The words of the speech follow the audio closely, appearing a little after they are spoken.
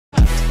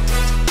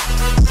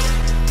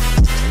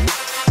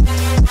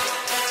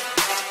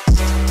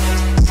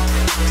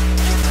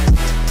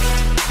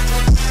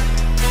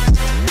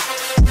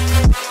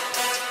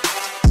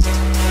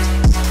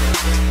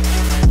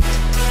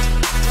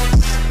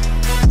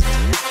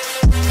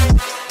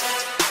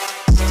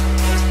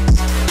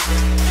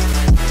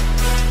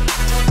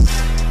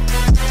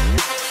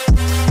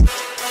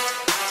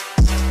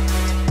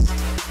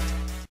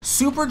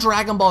Super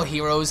Dragon Ball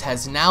Heroes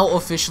has now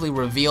officially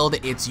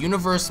revealed its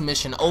universe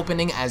mission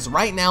opening, as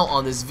right now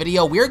on this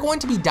video we are going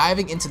to be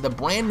diving into the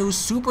brand new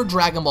Super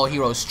Dragon Ball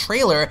Heroes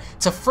trailer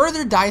to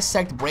further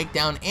dissect, break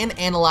down, and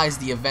analyze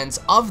the events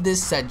of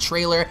this said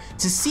trailer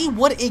to see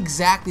what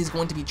exactly is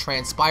going to be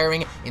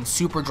transpiring in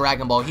Super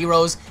Dragon Ball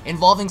Heroes,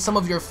 involving some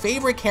of your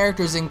favorite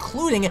characters,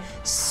 including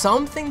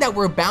something that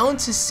we're bound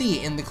to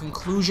see in the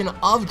conclusion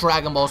of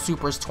Dragon Ball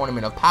Super's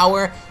Tournament of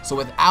Power. So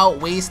without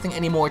wasting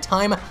any more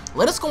time,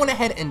 let us go on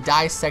ahead and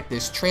dissect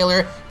this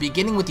trailer,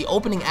 beginning with the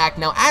opening act.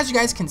 Now, as you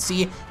guys can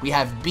see, we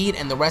have Beat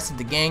and the rest of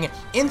the gang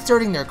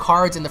inserting their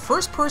cards, and the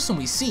first person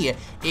we see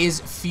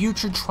is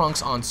Future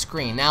Trunks on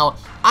screen. Now,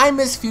 I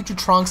miss Future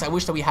Trunks. I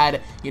wish that we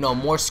had,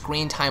 more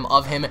screen time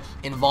of him,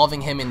 involving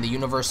him in the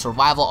Universe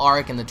Survival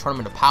arc and the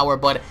Tournament of Power,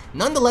 but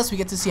nonetheless, we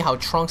get to see how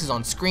Trunks is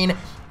on screen,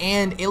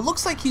 and it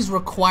looks like he's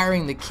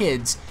requiring the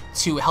kids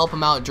to help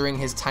him out during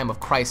his time of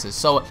crisis.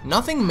 So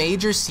nothing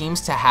major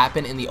seems to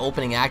happen in the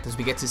opening act as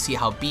we get to see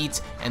how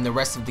Beat and the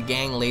rest of the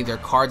gang lay their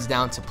cards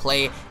down to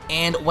play.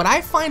 And what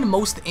I find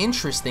most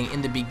interesting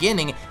in the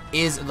beginning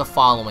is the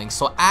following.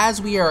 So as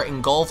we are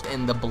engulfed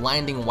in the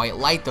blinding white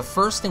light, the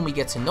first thing we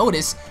get to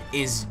notice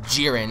is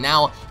Jiren.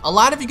 Now, a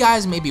lot of you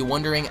guys may be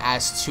wondering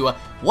as to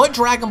what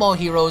Dragon Ball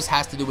Heroes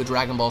has to do with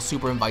Dragon Ball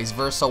Super and vice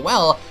versa.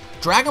 Well,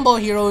 Dragon Ball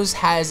Heroes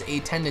has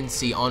a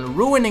tendency on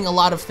ruining a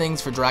lot of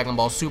things for Dragon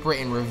Ball Super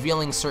and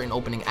revealing certain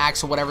opening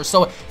acts or whatever.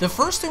 So the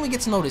first thing we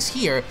get to notice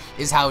here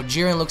is how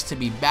Jiren looks to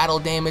be battle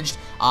damaged.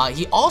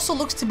 He also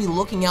looks to be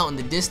looking out in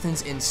the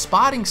distance and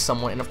spotting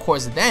someone, and of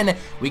course then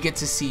we get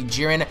to see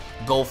Jiren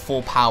go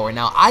full power.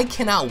 Now, I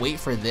cannot wait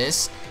for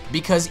this,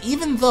 because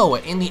even though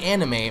in the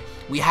anime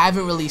we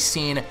haven't really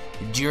seen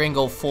Jiren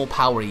go full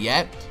power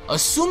yet,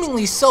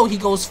 assumingly so, he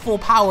goes full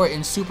power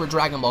in Super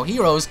Dragon Ball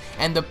Heroes,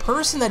 and the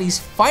person that he's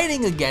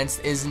fighting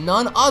against is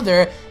none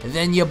other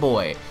than your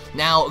boy.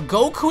 Now,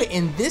 Goku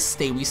in this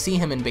state, we see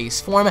him in base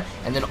form,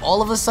 and then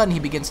all of a sudden he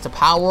begins to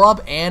power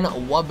up, and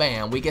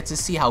wabam, we get to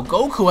see how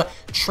Goku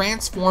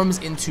transforms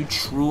into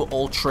true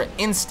Ultra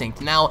Instinct.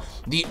 Now,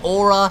 the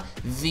aura,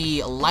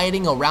 the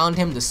lighting around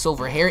him, the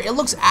silver hair, it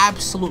looks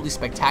absolutely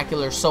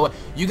spectacular, so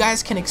you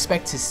guys can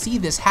expect to see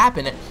this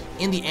happen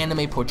in the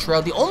anime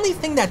portrayal. The only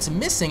thing that's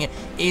missing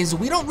is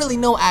we don't really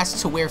know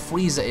as to where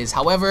Frieza is.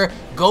 However,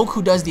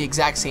 Goku does the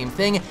exact same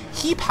thing.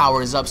 He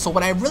powers up. So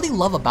what I really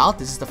love about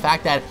this is the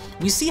fact that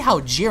we see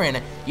how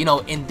Jiren,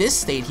 in this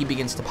state, he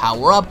begins to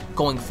power up,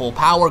 going full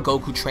power.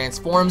 Goku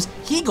transforms,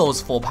 he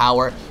goes full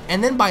power,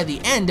 and then by the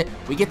end,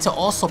 we get to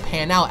also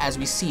pan out as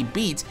we see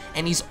Beat,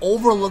 and he's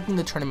overlooking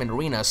the tournament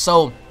arena.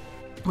 So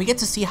we get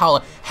to see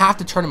how half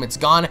the tournament's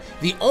gone.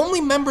 The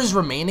only members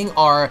remaining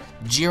are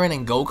Jiren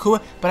and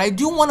Goku, but I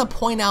do want to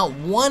point out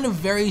one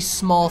very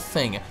small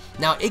thing.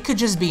 Now, it could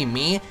just be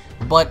me,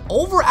 but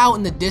over out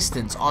in the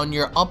distance on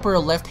your upper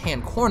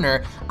left-hand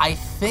corner, I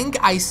think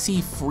I see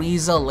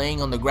Frieza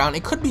laying on the ground.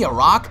 It could be a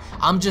rock.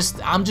 I'm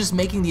just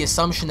making the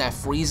assumption that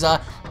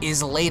Frieza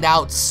is laid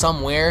out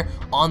somewhere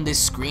on this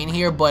screen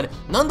here, but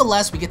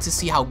nonetheless, we get to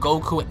see how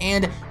Goku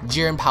and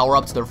Jiren power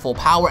up to their full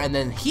power, and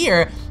then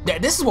here,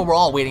 this is what we're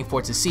all waiting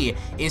for to see,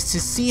 is to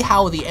see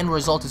how the end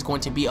result is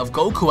going to be of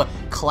Goku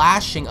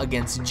clashing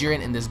against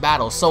Jiren in this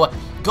battle. So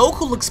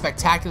Goku looks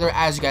spectacular,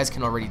 as you guys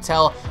can already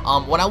tell.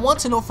 What I want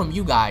to know from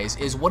you guys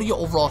is, what are your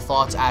overall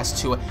thoughts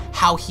as to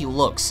how he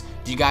looks?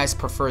 Do you guys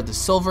prefer the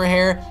silver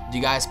hair? Do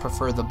you guys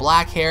prefer the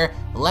black hair?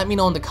 Let me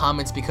know in the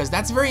comments, because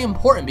that's very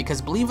important,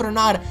 because believe it or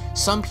not,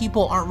 some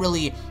people aren't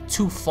really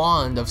too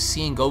fond of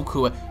seeing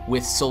Goku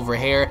with silver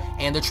hair,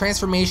 and the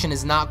transformation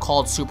is not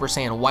called Super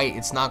Saiyan White,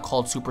 it's not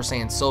called Super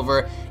Saiyan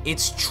Silver,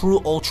 it's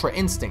true Ultra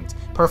Instinct,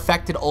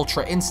 perfected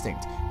Ultra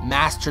Instinct,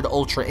 mastered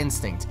Ultra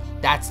Instinct.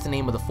 That's the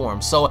name of the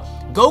form. So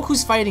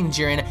Goku's fighting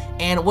Jiren,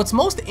 and what's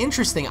most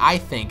interesting, I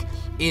think,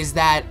 is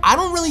that I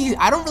don't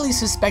really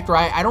suspect, or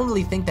I don't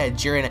really think that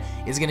Jiren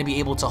is going to be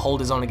able to hold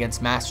his own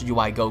against Master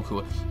UI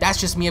Goku.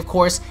 That's just me, of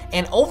course.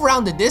 And over out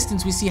in the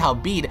distance, we see how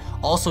Beat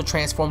also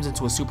transforms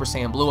into a Super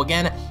Saiyan Blue.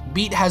 Again,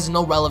 Beat has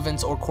no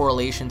relevance or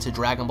correlation to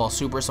Dragon Ball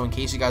Super, so in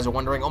case you guys are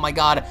wondering, oh my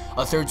god,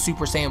 a third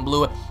Super Saiyan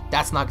Blue,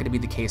 that's not going to be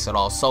the case at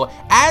all. So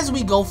as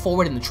we go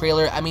forward in the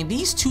trailer, I mean,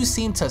 these two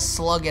seem to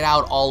slug it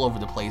out all over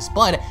the place,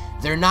 but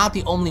they're not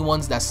the only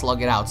ones that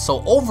slug it out.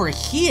 So over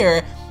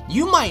here,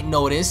 you might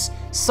notice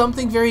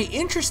something very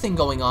interesting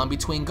going on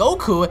between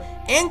Goku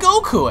and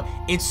Goku.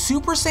 It's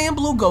Super Saiyan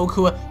Blue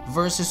Goku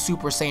versus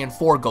Super Saiyan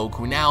 4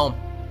 Goku. Now,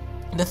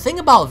 the thing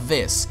about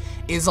this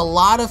is a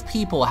lot of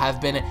people have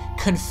been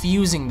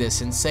confusing this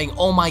and saying,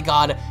 oh my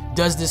god,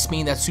 does this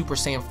mean that Super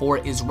Saiyan 4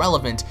 is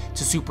relevant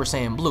to Super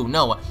Saiyan Blue?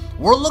 No,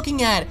 we're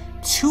looking at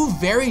two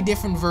very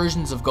different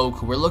versions of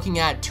Goku. We're looking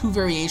at two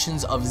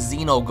variations of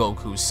Xeno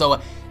Goku. So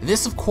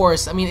this, of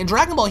course, I mean, in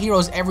Dragon Ball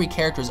Heroes, every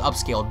character is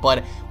upscaled,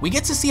 but we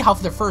get to see how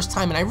for the first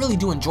time, and I really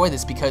do enjoy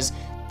this because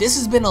this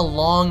has been a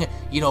long,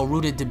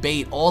 rooted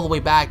debate all the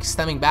way back,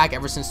 stemming back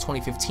ever since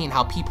 2015,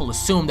 how people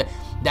assumed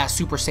that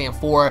Super Saiyan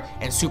 4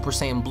 and Super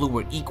Saiyan Blue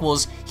were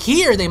equals.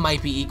 Here they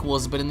might be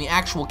equals, but in the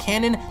actual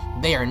canon,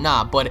 they are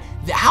not. But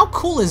how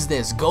cool is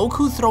this?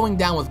 Goku throwing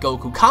down with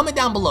Goku. Comment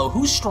down below,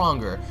 who's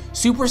stronger,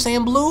 Super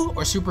Saiyan Blue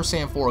or Super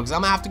Saiyan 4? Because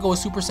I'm gonna have to go with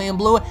Super Saiyan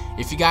Blue.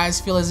 If you guys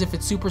feel as if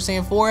it's Super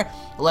Saiyan 4,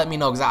 let me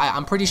know, because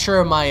I'm pretty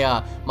sure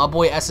my my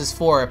boy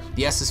SS4,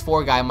 the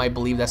SS4 guy, might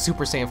believe that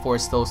Super Saiyan 4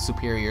 is still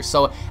superior.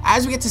 So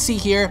as we get to see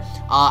here,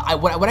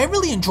 what I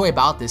really enjoy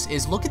about this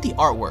is look at the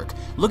artwork,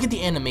 look at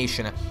the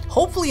animation.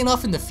 Hopefully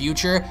enough in the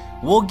future,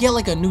 we'll get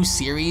like a new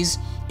series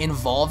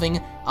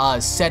involving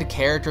said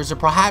characters, or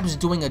perhaps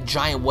doing a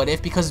giant what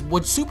if, because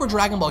what Super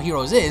Dragon Ball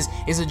Heroes is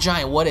a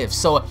giant what if.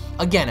 So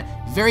again,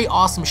 very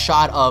awesome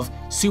shot of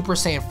Super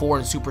Saiyan 4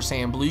 and Super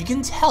Saiyan Blue. You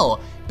can tell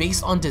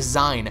based on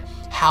design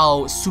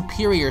how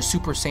superior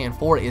Super Saiyan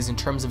 4 is in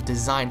terms of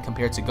design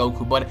compared to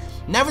Goku, but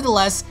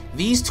nevertheless,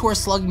 these two are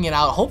slugging it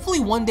out. Hopefully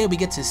one day we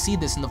get to see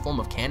this in the form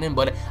of canon,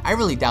 but I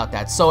really doubt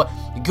that. So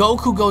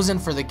Goku goes in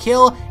for the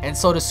kill, and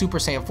so does Super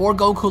Saiyan 4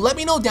 Goku. Let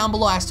me know down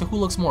below as to who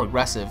looks more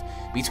aggressive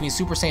between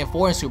Super Saiyan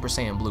 4 and Super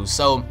Saiyan Blue.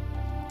 So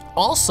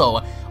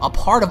also, a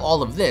part of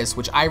all of this,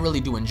 which I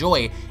really do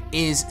enjoy,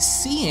 is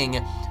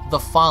seeing the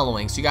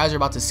following. So you guys are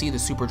about to see the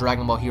Super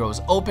Dragon Ball Heroes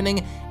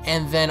opening,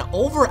 and then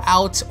over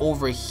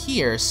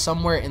here,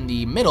 somewhere in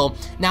the middle.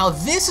 Now,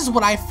 this is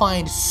what I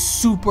find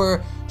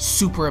super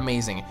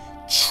amazing.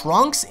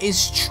 Trunks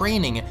is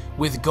training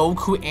with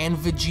Goku and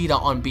Vegeta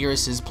on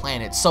Beerus's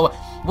planet. So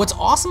what's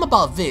awesome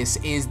about this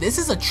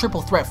is a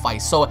triple threat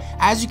fight. So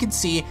as you can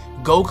see,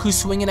 Goku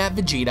swinging at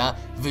Vegeta,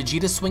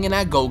 Vegeta swinging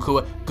at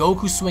Goku,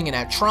 Goku swinging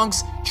at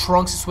Trunks,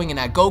 Trunks is swinging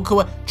at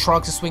Goku,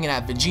 Trunks is swinging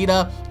at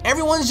Vegeta.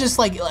 Everyone's just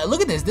like,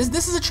 look at this.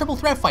 This is a triple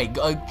threat fight.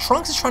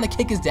 Trunks is trying to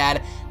kick his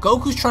dad,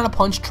 Goku's trying to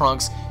punch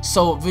Trunks,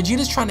 so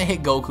Vegeta's trying to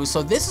hit Goku.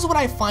 So this is what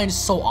I find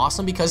so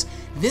awesome, because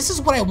this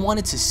is what I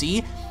wanted to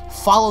see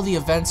follow the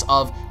events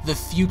of the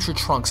future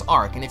Trunks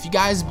arc. And if you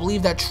guys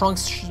believe that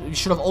Trunks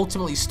should have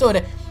ultimately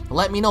stood,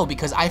 let me know,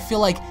 because I feel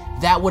like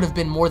that would have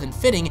been more than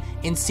fitting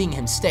in seeing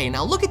him stay.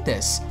 Now look at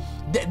this.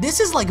 This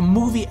is like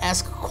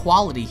movie-esque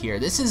quality here.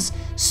 This is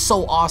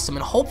so awesome,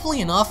 and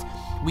hopefully enough,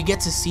 we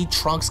get to see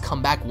Trunks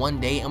come back one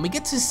day and we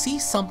get to see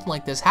something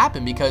like this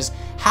happen, because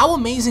how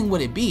amazing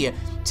would it be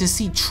to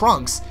see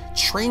Trunks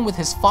train with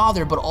his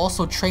father but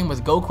also train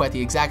with Goku at the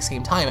exact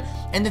same time?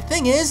 And the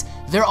thing is,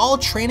 they're all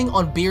training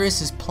on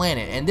Beerus's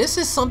planet, and this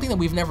is something that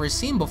we've never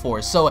seen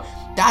before. So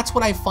that's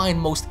what I find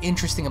most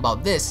interesting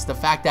about this, the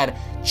fact that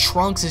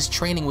Trunks is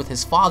training with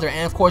his father.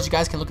 And of course, you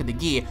guys can look at the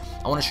gi.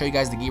 I want to show you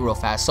guys the gi real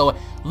fast. So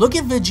look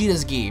at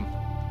Vegeta's gi.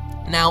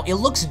 Now, it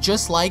looks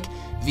just like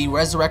the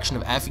Resurrection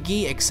of F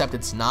gi, except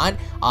it's not.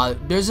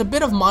 There's a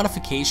bit of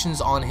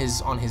modifications on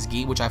his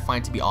gi, which I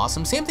find to be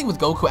awesome. Same thing with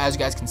Goku, as you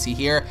guys can see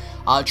here.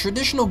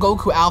 Traditional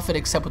Goku outfit,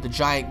 except with the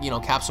giant,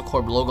 Capsule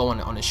Corp logo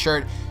on his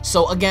shirt.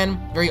 So again,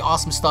 very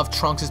awesome stuff.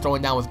 Trunks is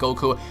throwing down with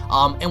Goku.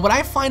 And what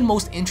I find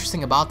most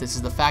interesting about this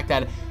is the fact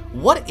that,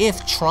 what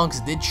if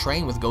Trunks did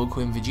train with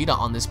Goku and Vegeta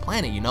on this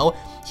planet,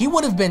 He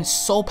would have been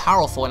so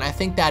powerful, and I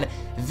think that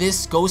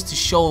this goes to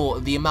show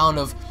the amount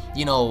of,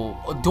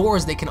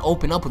 doors they can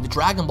open up with the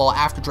Dragon Ball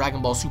after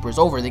Dragon Ball Super is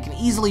over. They can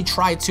easily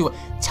try to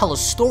tell a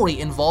story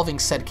involving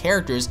said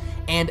characters,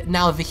 and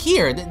now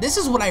this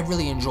is what I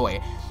really enjoy.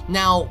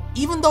 Now,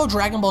 even though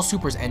Dragon Ball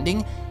Super is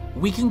ending,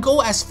 we can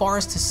go as far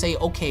as to say,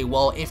 okay,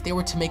 well, if they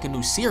were to make a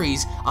new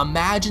series,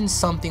 imagine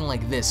something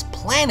like this.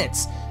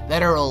 Planets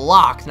that are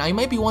locked. Now, you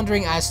might be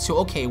wondering as to,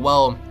 okay,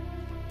 well,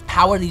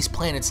 how are these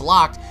planets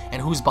locked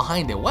and who's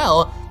behind it?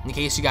 Well, in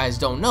case you guys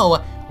don't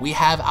know, we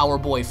have our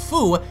boy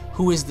Fu,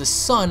 who is the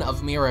son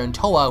of Mira and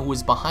Toa, who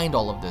is behind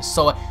all of this.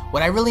 So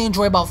what I really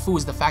enjoy about Fu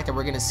is the fact that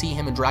we're going to see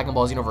him in Dragon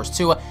Ball Xenoverse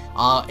 2.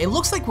 It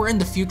looks like we're in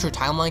the future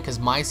timeline, because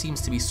Mai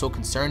seems to be so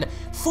concerned.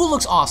 Fu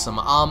looks awesome.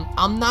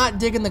 I'm not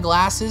digging the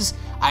glasses.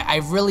 I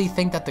really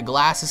think that the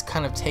glasses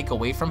kind of take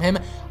away from him.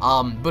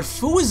 But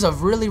Fu is a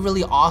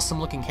really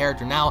awesome looking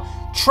character. Now,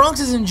 Trunks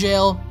is in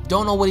jail.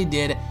 Don't know what he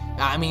did.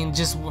 I mean,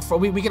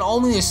 we can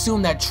only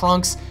assume that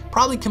Trunks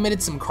probably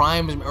committed some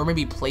crimes, or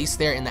maybe placed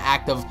there in the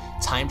act of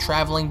time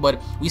traveling. But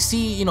we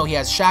see, he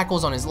has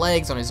shackles on his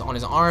legs, on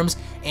his arms,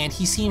 and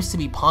he seems to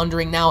be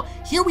pondering. Now,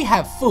 here we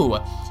have Fu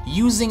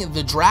using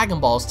the Dragon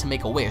Balls to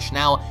make a wish.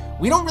 Now,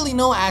 we don't really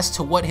know as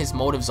to what his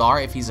motives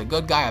are, if he's a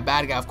good guy, a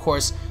bad guy. Of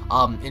course,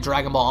 in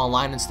Dragon Ball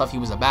Online and stuff, he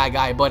was a bad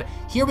guy, but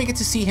here we get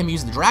to see him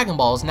use the Dragon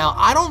Balls. Now,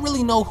 I don't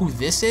really know who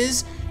this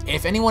is.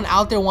 If anyone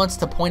out there wants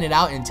to point it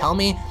out and tell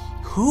me,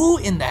 who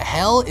in the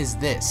hell is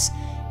this?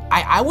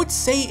 I would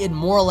say it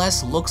more or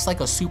less looks like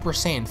a Super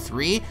Saiyan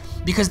 3,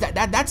 because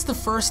that's the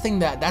first thing,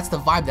 that's the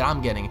vibe that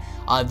I'm getting.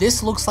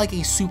 This looks like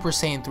a Super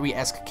Saiyan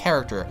 3-esque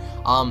character.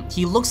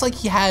 He looks like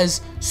he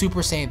has Super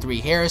Saiyan 3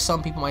 hair.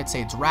 Some people might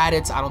say it's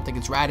Raditz. I don't think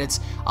it's Raditz.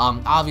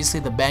 Obviously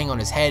the bang on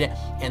his head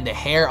and the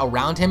hair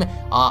around him.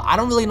 I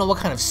don't really know what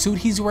kind of suit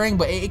he's wearing,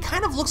 but it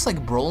kind of looks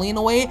like Broly in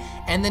a way,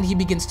 and then he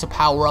begins to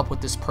power up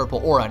with this purple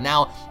aura.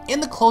 Now,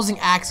 in the closing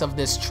acts of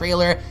this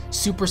trailer,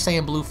 Super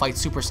Saiyan Blue fights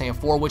Super Saiyan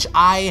 4, which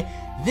I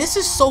this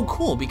is so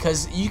cool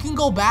because you can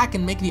go back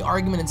and make the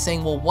argument and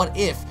saying, well, what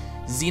if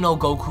Xeno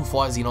Goku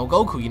fought Xeno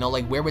Goku? You know,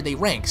 like, where would they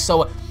rank?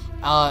 So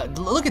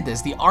look at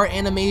this, the art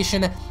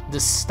animation, the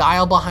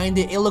style behind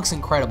it, it looks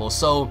incredible.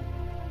 So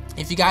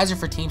if you guys are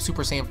for Team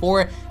Super Saiyan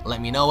 4, let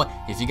me know.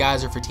 If you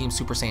guys are for Team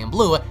Super Saiyan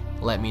Blue,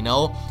 let me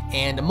know.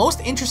 And most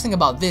interesting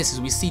about this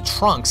is we see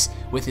Trunks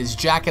with his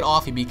jacket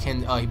off.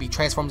 He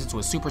transforms into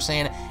a Super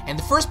Saiyan, and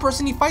the first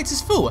person he fights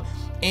is Fu.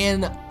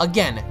 And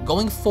again,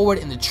 going forward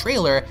in the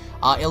trailer,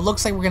 it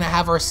looks like we're gonna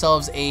have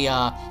ourselves a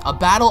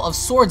battle of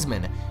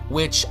swordsmen,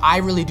 which I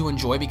really do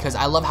enjoy because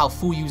I love how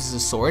Fu uses a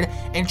sword.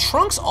 And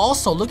Trunks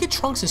also, look at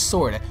Trunks'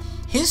 sword.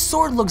 His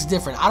sword looks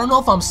different. I don't know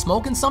if I'm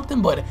smoking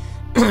something, but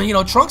you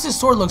know, Trunks'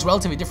 sword looks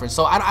relatively different.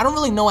 So I don't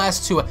really know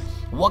as to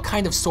what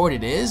kind of sword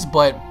it is,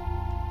 but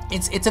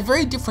it's a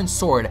very different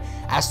sword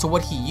as to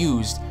what he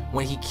used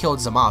when he killed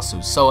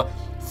Zamasu. So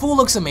Fu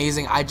looks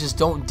amazing. I just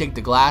don't dig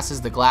the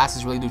glasses. The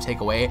glasses really do take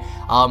away.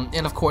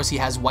 And of course he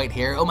has white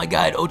hair. Oh my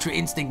god, Ultra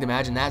Instinct,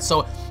 imagine that.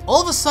 So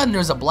all of a sudden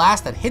there's a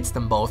blast that hits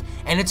them both,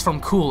 and it's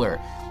from Cooler.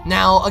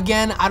 Now,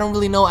 again, I don't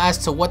really know as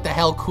to what the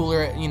hell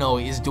Cooler, you know,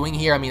 is doing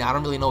here. I mean, I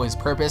don't really know his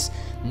purpose.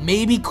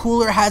 Maybe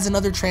Cooler has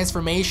another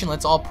transformation.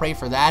 Let's all pray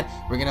for that.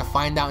 We're gonna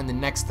find out in the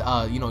next,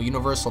 you know,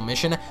 Universal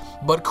mission.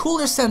 But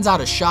Cooler sends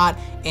out a shot,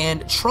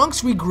 and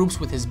Trunks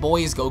regroups with his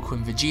boys, Goku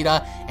and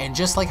Vegeta. And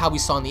just like how we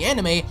saw in the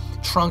anime,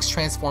 Trunks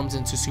transforms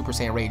into Super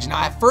Saiyan Rage. Now,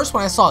 at first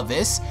when I saw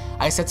this,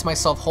 I said to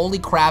myself, holy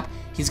crap,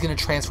 he's gonna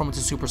transform into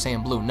Super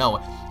Saiyan Blue. No,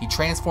 he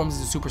transforms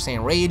into Super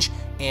Saiyan Rage,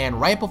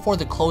 and right before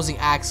the closing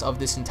acts of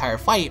this entire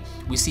fight,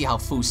 we see how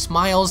Fu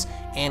smiles,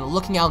 and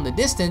looking out in the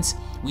distance,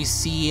 we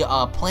see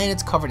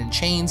planets covered in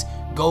chains,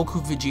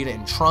 Goku, Vegeta,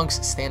 and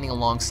Trunks standing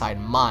alongside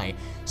Mai.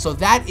 So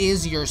that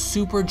is your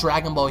Super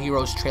Dragon Ball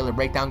Heroes trailer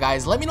breakdown,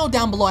 guys. Let me know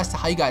down below as to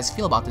how you guys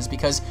feel about this,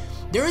 because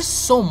there is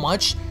so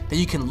much that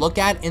you can look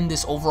at in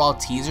this overall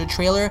teaser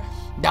trailer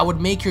that would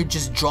make your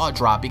just jaw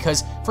drop.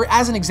 Because,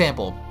 as an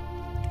example,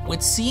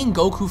 with seeing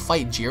Goku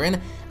fight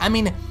Jiren, I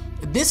mean,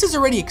 this is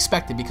already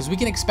expected because we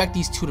can expect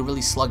these two to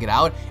really slug it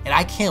out, and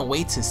I can't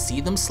wait to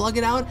see them slug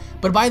it out.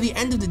 But by the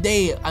end of the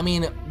day, I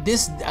mean,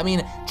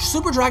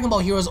 Super Dragon Ball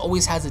Heroes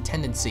always has a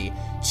tendency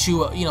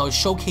to, you know,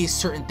 showcase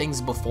certain things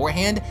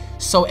beforehand.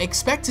 So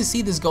expect to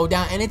see this go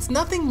down, and it's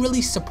nothing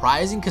really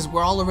surprising because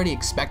we're all already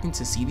expecting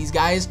to see these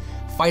guys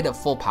fight at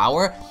full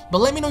power. But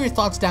let me know your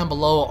thoughts down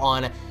below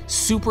on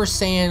Super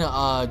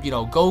Saiyan, you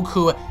know,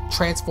 Goku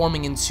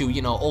transforming into,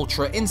 you know,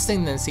 Ultra Instinct,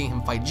 and then seeing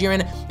him fight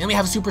Jiren. Then we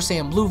have Super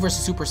Saiyan Blue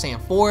versus Super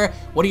Saiyan 4.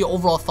 What are your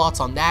overall thoughts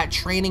on that?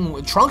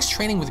 Trunks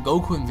training with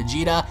Goku and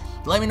Vegeta.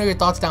 Let me know your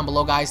thoughts down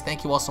below, guys.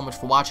 Thank you all so much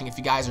for watching. If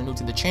you guys are new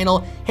to the channel,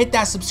 hit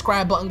that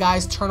subscribe button,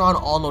 guys. Turn on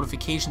all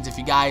notifications if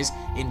you guys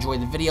enjoy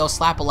the video.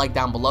 Slap a like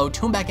down below.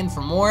 Tune back in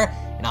for more,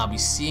 and I'll be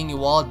seeing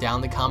you all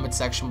down in the comment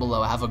section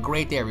below. Have a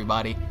great day,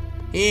 everybody.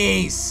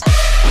 Peace.